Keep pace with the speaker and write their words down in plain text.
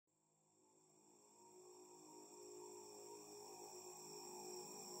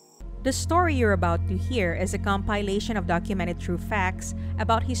The story you're about to hear is a compilation of documented true facts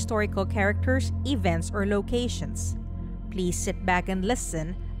about historical characters, events, or locations. Please sit back and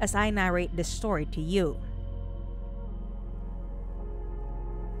listen as I narrate this story to you.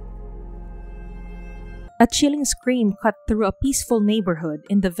 A chilling scream cut through a peaceful neighborhood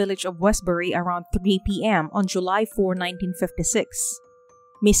in the village of Westbury around 3 p.m. on July 4, 1956.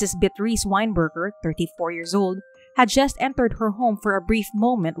 Mrs. Beatrice Weinberger, 34 years old, had just entered her home for a brief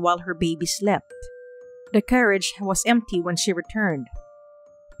moment while her baby slept. The carriage was empty when she returned.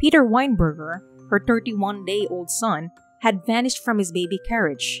 Peter Weinberger, her 31-day-old son, had vanished from his baby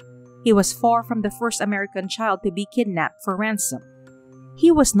carriage. He was far from the first American child to be kidnapped for ransom. He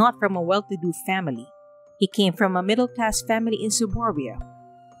was not from a well-to-do family. He came from a middle-class family in suburbia.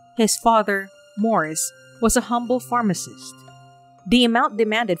 His father, Morris, was a humble pharmacist. The amount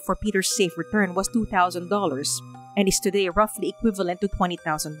demanded for Peter's safe return was $2,000 and is today roughly equivalent to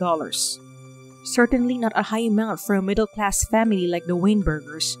 $20,000. Certainly not a high amount for a middle-class family like the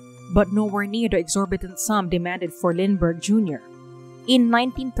Weinbergers, but nowhere near the exorbitant sum demanded for Lindbergh Jr. In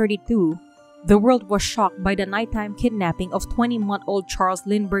 1932, the world was shocked by the nighttime kidnapping of 20-month-old Charles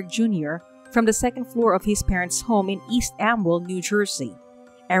Lindbergh Jr. from the second floor of his parents' home in East Amwell, New Jersey.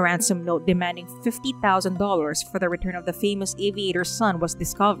 A ransom note demanding $50,000 for the return of the famous aviator's son was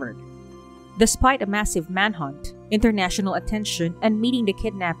discovered. Despite a massive manhunt, international attention, and meeting the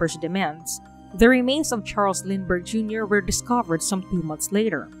kidnappers' demands, the remains of Charles Lindbergh Jr. were discovered some 2 months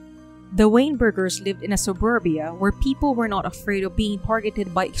later. The Weinbergers lived in a suburbia where people were not afraid of being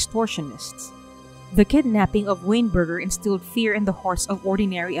targeted by extortionists. The kidnapping of Weinberger instilled fear in the hearts of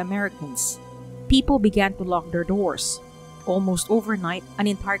ordinary Americans. People began to lock their doors. Almost overnight, an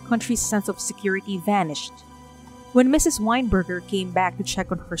entire country's sense of security vanished. When Mrs. Weinberger came back to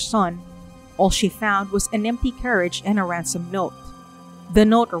check on her son, all she found was an empty carriage and a ransom note. The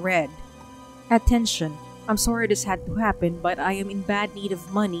note read, "Attention, I'm sorry this had to happen, but I am in bad need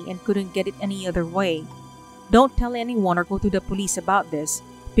of money and couldn't get it any other way. Don't tell anyone or go to the police about this,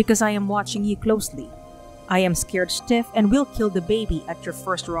 because I am watching you closely. I am scared stiff and will kill the baby at your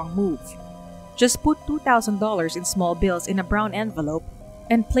first wrong move. Just put $2,000 in small bills in a brown envelope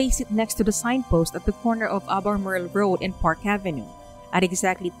and place it next to the signpost at the corner of Albemarle Road and Park Avenue at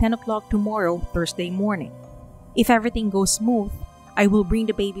exactly 10 o'clock tomorrow, Thursday morning. If everything goes smooth, I will bring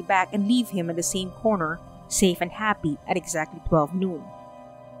the baby back and leave him in the same corner, safe and happy, at exactly 12 noon.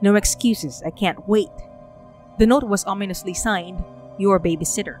 No excuses, I can't wait." The note was ominously signed, "Your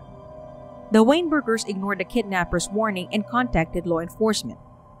babysitter." The Weinbergers ignored the kidnappers' warning and contacted law enforcement.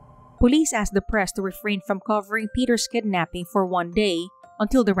 Police asked the press to refrain from covering Peter's kidnapping for one day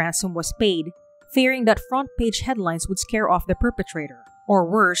until the ransom was paid, fearing that front-page headlines would scare off the perpetrator, or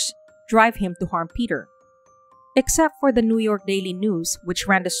worse, drive him to harm Peter. Except for the New York Daily News, which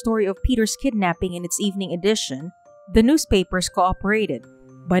ran the story of Peter's kidnapping in its evening edition, the newspapers cooperated.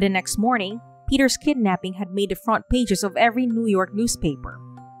 By the next morning, Peter's kidnapping had made the front pages of every New York newspaper.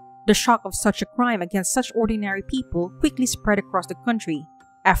 The shock of such a crime against such ordinary people quickly spread across the country.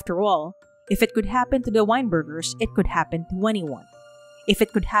 After all, if it could happen to the Weinbergers, it could happen to anyone. If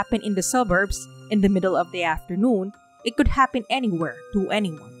it could happen in the suburbs, in the middle of the afternoon, it could happen anywhere to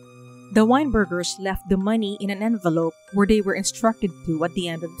anyone. The Weinbergers left the money in an envelope where they were instructed to at the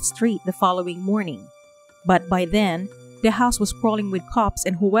end of the street the following morning. But by then, the house was crawling with cops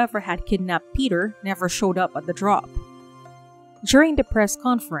and whoever had kidnapped Peter never showed up at the drop. During the press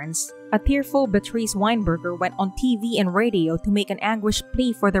conference, a tearful Beatrice Weinberger went on TV and radio to make an anguished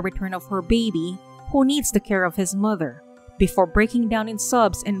plea for the return of her baby, who needs the care of his mother, before breaking down in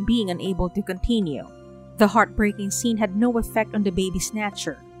sobs and being unable to continue. The heartbreaking scene had no effect on the baby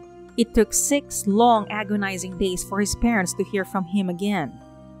snatcher. It took 6 long, agonizing days for his parents to hear from him again.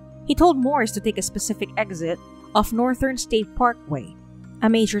 He told Morris to take a specific exit off Northern State Parkway, a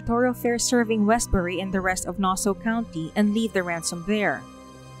major thoroughfare serving Westbury and the rest of Nassau County, and leave the ransom there.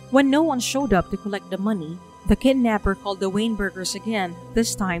 When no one showed up to collect the money, the kidnapper called the Weinbergers again,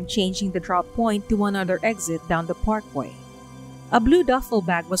 this time changing the drop point to another exit down the parkway. A blue duffel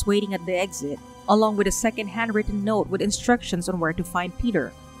bag was waiting at the exit, along with a second handwritten note with instructions on where to find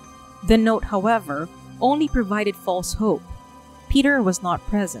Peter. The note, however, only provided false hope. Peter was not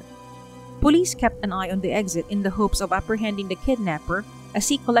present. Police kept an eye on the exit in the hopes of apprehending the kidnapper as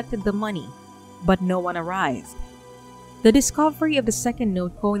he collected the money, but no one arrived. The discovery of the second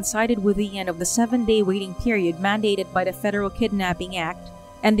note coincided with the end of the 7-day waiting period mandated by the Federal Kidnapping Act,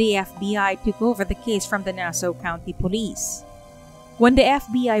 and the FBI took over the case from the Nassau County Police. When the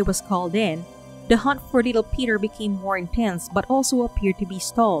FBI was called in, the hunt for little Peter became more intense but also appeared to be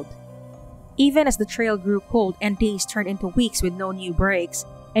stalled. Even as the trail grew cold and days turned into weeks with no new breaks,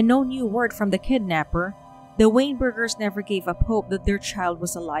 and no new word from the kidnapper, the Weinbergers never gave up hope that their child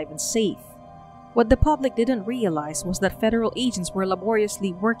was alive and safe. What the public didn't realize was that federal agents were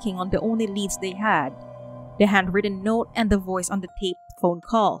laboriously working on the only leads they had: the handwritten note and the voice on the taped phone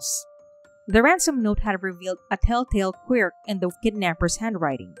calls. The ransom note had revealed a telltale quirk in the kidnapper's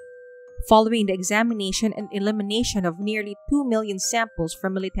handwriting. Following the examination and elimination of nearly 2 million samples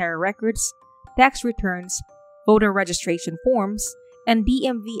from military records, tax returns, voter registration forms, and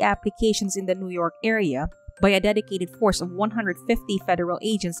DMV applications in the New York area by a dedicated force of 150 federal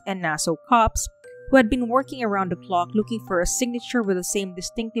agents and Nassau cops who had been working around the clock looking for a signature with the same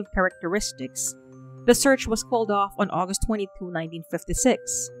distinctive characteristics, the search was called off on August 22,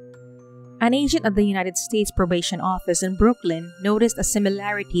 1956. An agent at the United States Probation Office in Brooklyn noticed a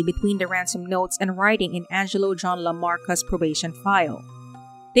similarity between the ransom notes and writing in Angelo John LaMarca's probation file.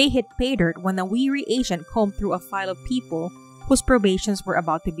 They hit pay dirt when a weary agent combed through a file of people whose probations were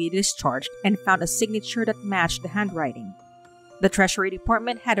about to be discharged and found a signature that matched the handwriting. The Treasury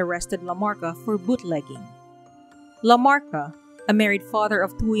Department had arrested LaMarca for bootlegging. LaMarca, a married father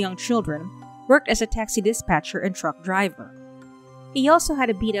of 2 young children, worked as a taxi dispatcher and truck driver. He also had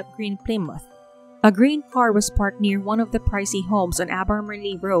a beat-up green Plymouth. A green car was parked near one of the pricey homes on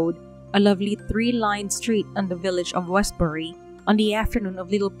Abermurley Road, a lovely 3-lined street in the village of Westbury, on the afternoon of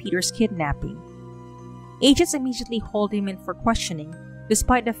little Peter's kidnapping. Agents immediately hauled him in for questioning,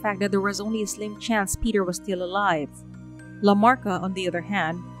 despite the fact that there was only a slim chance Peter was still alive. LaMarca, on the other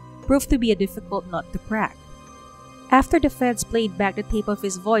hand, proved to be a difficult nut to crack. After the feds played back the tape of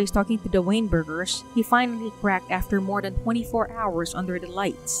his voice talking to the Weinbergers, he finally cracked after more than 24 hours under the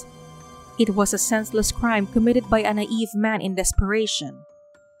lights. It was a senseless crime committed by a naive man in desperation.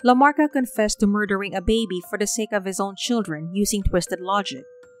 LaMarca confessed to murdering a baby for the sake of his own children using twisted logic.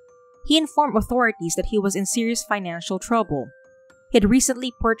 He informed authorities that he was in serious financial trouble. He had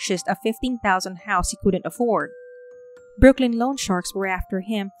recently purchased a $15,000 house he couldn't afford. Brooklyn loan sharks were after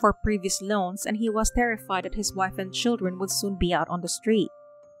him for previous loans, and he was terrified that his wife and children would soon be out on the street.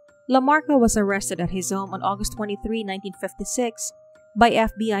 LaMarca was arrested at his home on August 23, 1956, by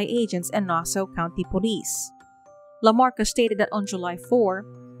FBI agents and Nassau County Police. LaMarca stated that on July 4,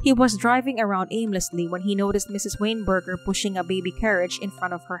 he was driving around aimlessly when he noticed Mrs. Weinberger pushing a baby carriage in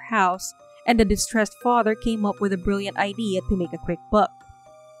front of her house, and the distressed father came up with a brilliant idea to make a quick buck.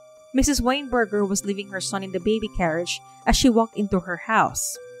 Mrs. Weinberger was leaving her son in the baby carriage as she walked into her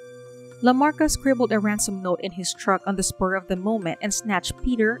house. LaMarca scribbled a ransom note in his truck on the spur of the moment and snatched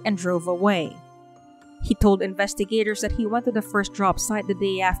Peter and drove away. He told investigators that he went to the first drop site the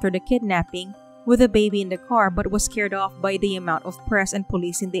day after the kidnapping with the baby in the car but was scared off by the amount of press and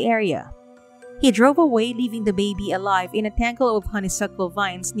police in the area. He drove away, leaving the baby alive in a tangle of honeysuckle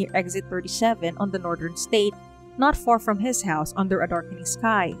vines near exit 37 on the northern state, not far from his house under a darkening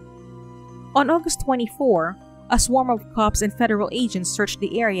sky. On August 24, a swarm of cops and federal agents searched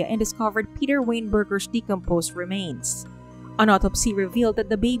the area and discovered Peter Weinberger's decomposed remains. An autopsy revealed that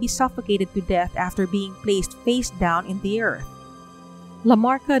the baby suffocated to death after being placed face down in the earth.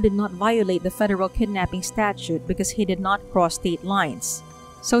 LaMarca did not violate the federal kidnapping statute because he did not cross state lines,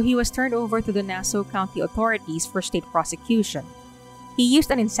 so he was turned over to the Nassau County authorities for state prosecution. He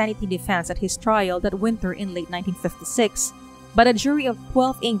used an insanity defense at his trial that winter in late 1956, but a jury of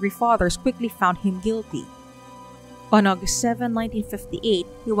 12 angry fathers quickly found him guilty. On August 7, 1958,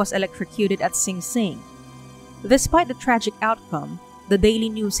 he was electrocuted at Sing Sing. Despite the tragic outcome, the Daily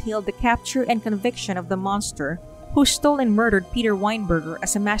News hailed the capture and conviction of the monster who stole and murdered Peter Weinberger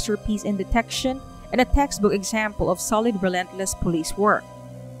as a masterpiece in detection and a textbook example of solid, relentless police work.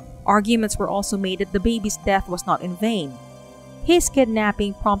 Arguments were also made that the baby's death was not in vain. His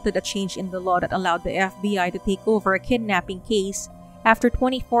kidnapping prompted a change in the law that allowed the FBI to take over a kidnapping case after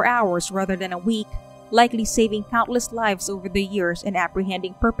 24 hours rather than a week, likely saving countless lives over the years and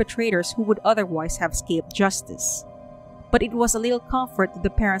apprehending perpetrators who would otherwise have escaped justice. But it was a little comfort to the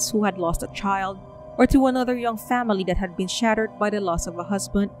parents who had lost a child, or to another young family that had been shattered by the loss of a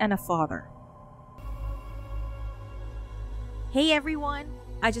husband and a father. Hey everyone!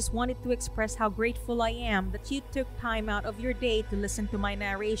 I just wanted to express how grateful I am that you took time out of your day to listen to my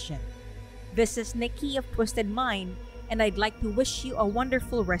narration. This is Nikki of Twysted Mind, and I'd like to wish you a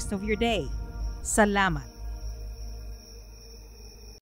wonderful rest of your day. Salamat!